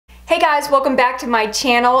guys, welcome back to my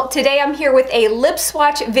channel. Today I'm here with a lip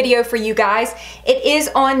swatch video for you guys. It is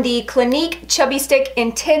on the Clinique Chubby Stick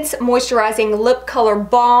Intense Moisturizing Lip Color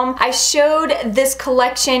Balm. I showed this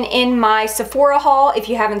collection in my Sephora haul. If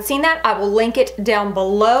you haven't seen that, I will link it down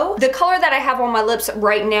below. The color that I have on my lips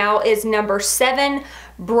right now is number 7,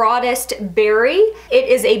 Broadest Berry. It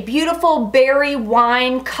is a beautiful berry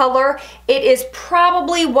wine color. It is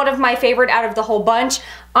probably one of my favorite out of the whole bunch.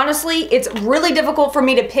 Honestly, it's really difficult for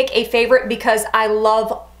me to pick a favorite because I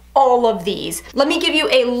love all of these. Let me give you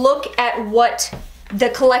a look at what the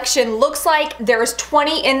collection looks like. There's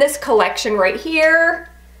 20 in this collection right here.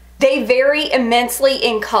 They vary immensely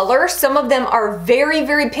in color. Some of them are very,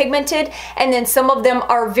 very pigmented, and then some of them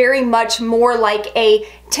are very much more like a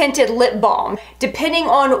tinted lip balm. Depending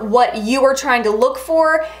on what you are trying to look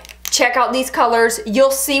for, check out these colors.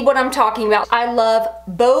 You'll see what I'm talking about. I love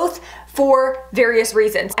both for various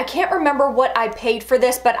reasons. I can't remember what I paid for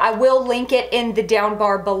this, but I will link it in the down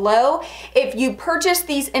bar below. If you purchase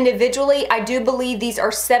these individually, I do believe these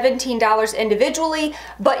are $17 individually,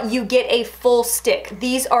 but you get a full stick.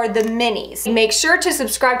 These are the minis. Make sure to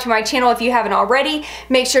subscribe to my channel if you haven't already.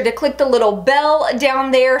 Make sure to click the little bell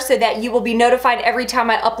down there so that you will be notified every time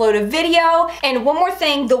I upload a video. And one more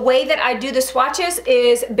thing, the way that I do the swatches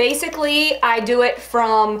is basically I do it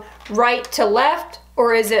from right to left,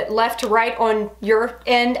 or is it left to right on your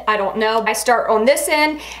end? I don't know. I start on this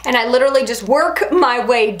end and I literally just work my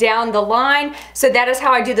way down the line. So that is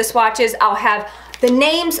how I do the swatches. I'll have the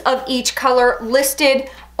names of each color listed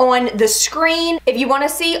on the screen. If you want to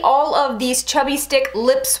see all of these Chubby Stick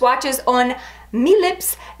lip swatches on me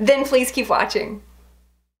lips, then please keep watching.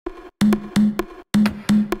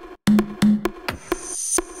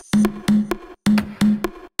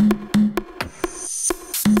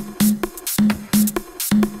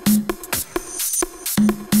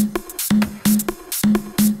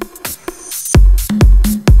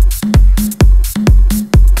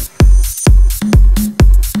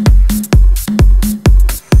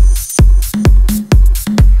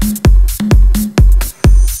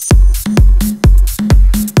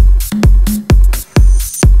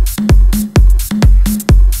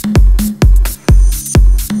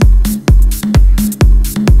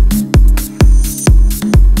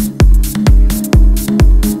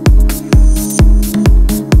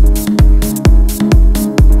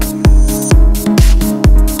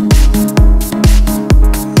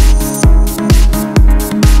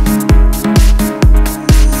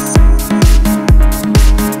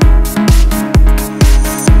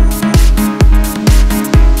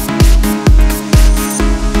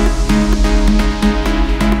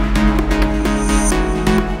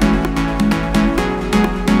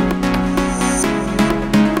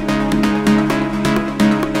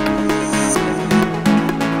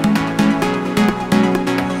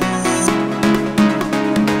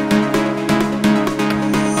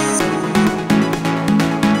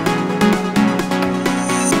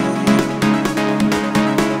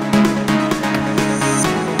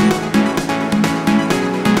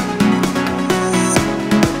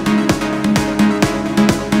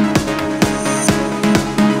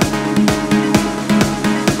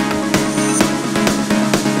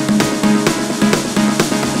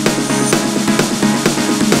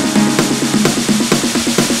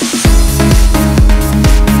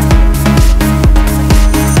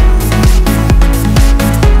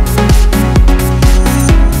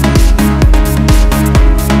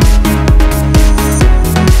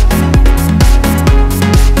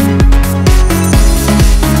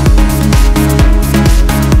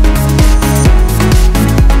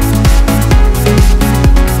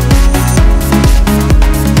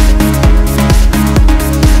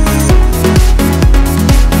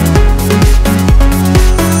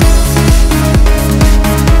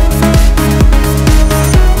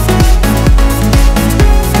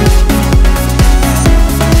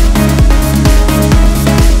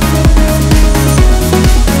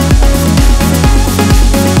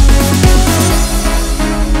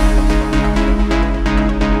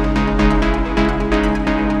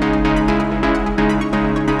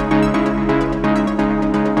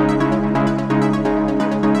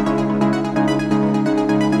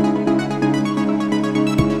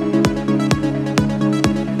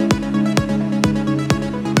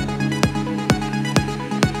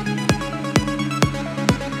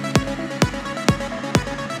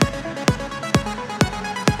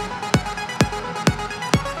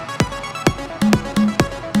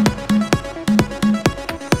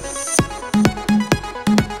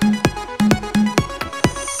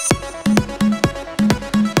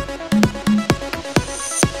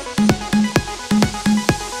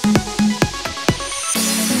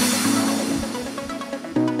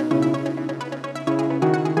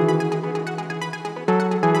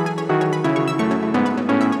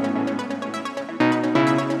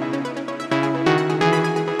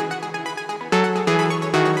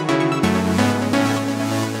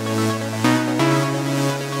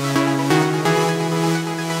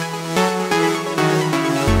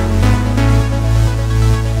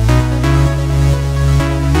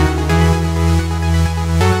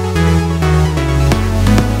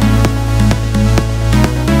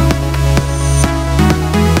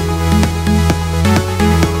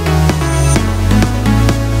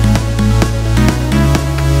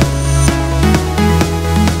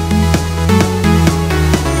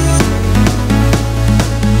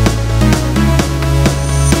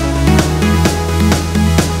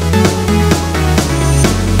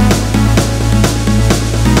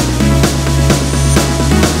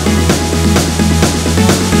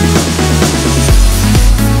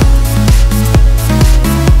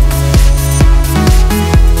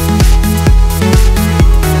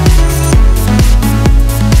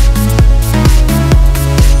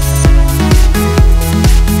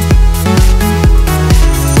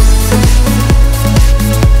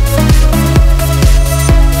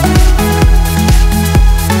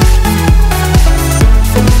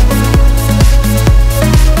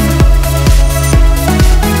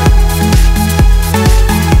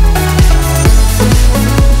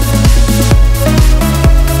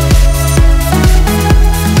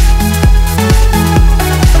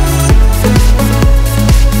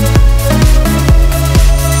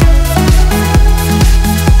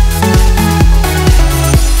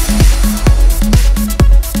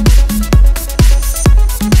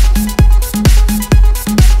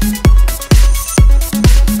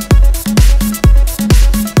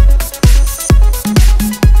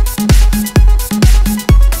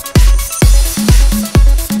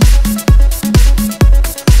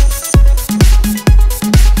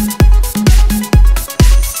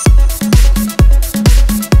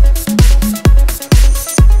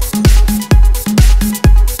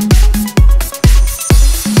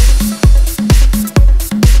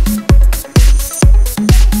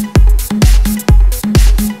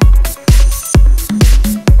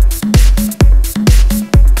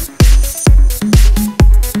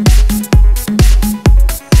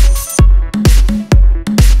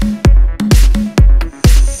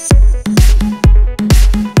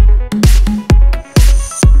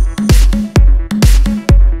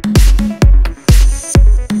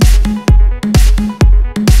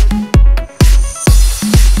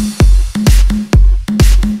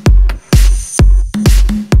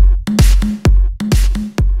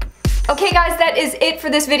 for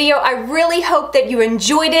this video. I really hope that you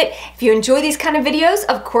enjoyed it. If you enjoy these kind of videos,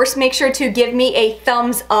 of course, make sure to give me a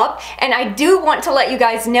thumbs up. And I do want to let you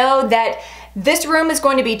guys know that this room is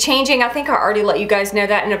going to be changing. I think I already let you guys know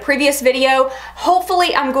that in a previous video.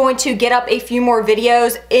 Hopefully, I'm going to get up a few more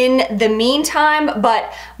videos in the meantime,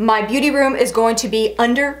 but my beauty room is going to be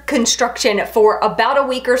under construction for about a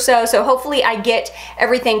week or so. So hopefully I get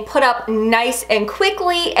everything put up nice and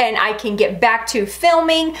quickly and I can get back to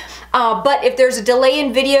filming. But if there's a delay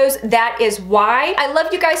in videos, that is why. I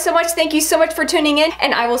love you guys so much. Thank you so much for tuning in,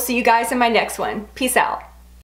 and I will see you guys in my next one. Peace out.